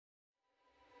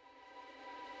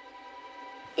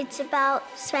It's about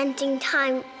spending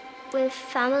time with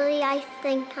family, I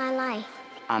think I like.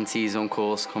 Aunties,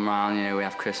 uncles come round, you know, we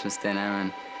have Christmas dinner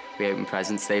and we open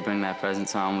presents. They bring their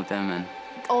presents around with them. And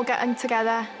all getting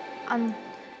together and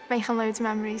making loads of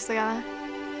memories together.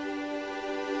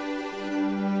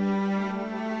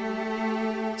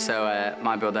 So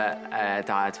my brother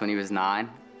died when he was 9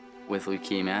 with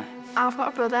leukemia. I've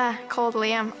got a brother called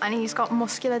Liam and he's got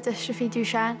muscular dystrophy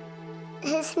Duchenne.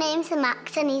 His name's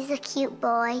Max and he's a cute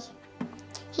boy.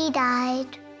 He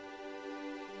died.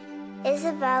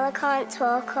 Isabella can't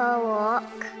talk or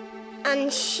walk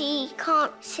and she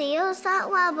can't see us that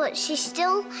well, but she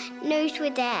still knows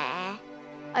we're there.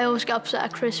 I always get upset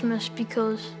at Christmas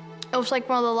because it was like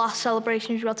one of the last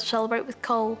celebrations we had to celebrate with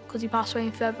Cole because he passed away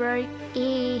in February.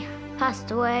 He passed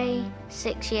away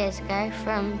 6 years ago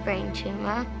from brain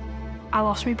tumour. I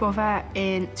lost my brother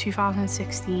in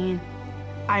 2016.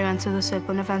 I went to the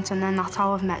sibling event and then that's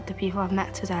how I've met the people I've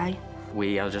met today.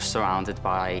 We are just surrounded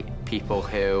by people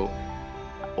who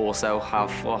also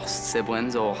have lost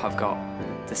siblings or have got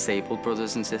disabled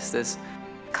brothers and sisters.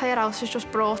 Clare House has just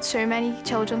brought so many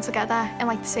children together in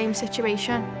like the same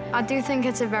situation. I do think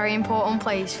it's a very important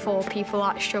place for people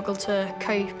that struggle to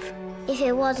cope. If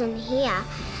it wasn't here,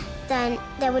 then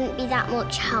there wouldn't be that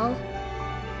much help.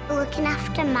 Looking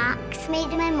after Max made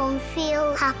my mum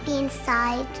feel happy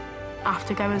inside.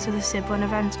 After going to the sibling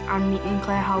event and meeting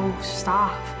Clare House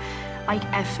staff, like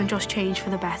everything just changed for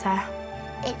the better.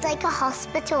 It's like a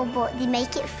hospital, but they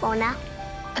make it funner.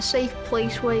 A safe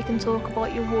place where you can talk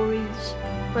about your worries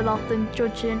without them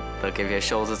judging. They'll give you a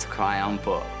shoulder to cry on,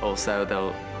 but also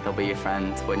they'll be your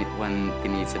friend when they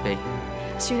need to be.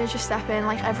 As soon as you step in,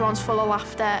 like everyone's full of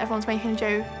laughter, everyone's making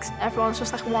jokes, everyone's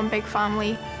just like one big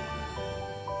family.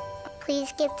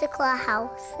 Please give to Clare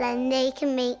House, then they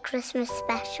can make Christmas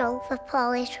special for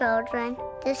poorly children.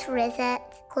 Just visit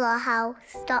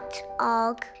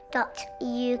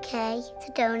clarehouse.org.uk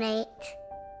to donate.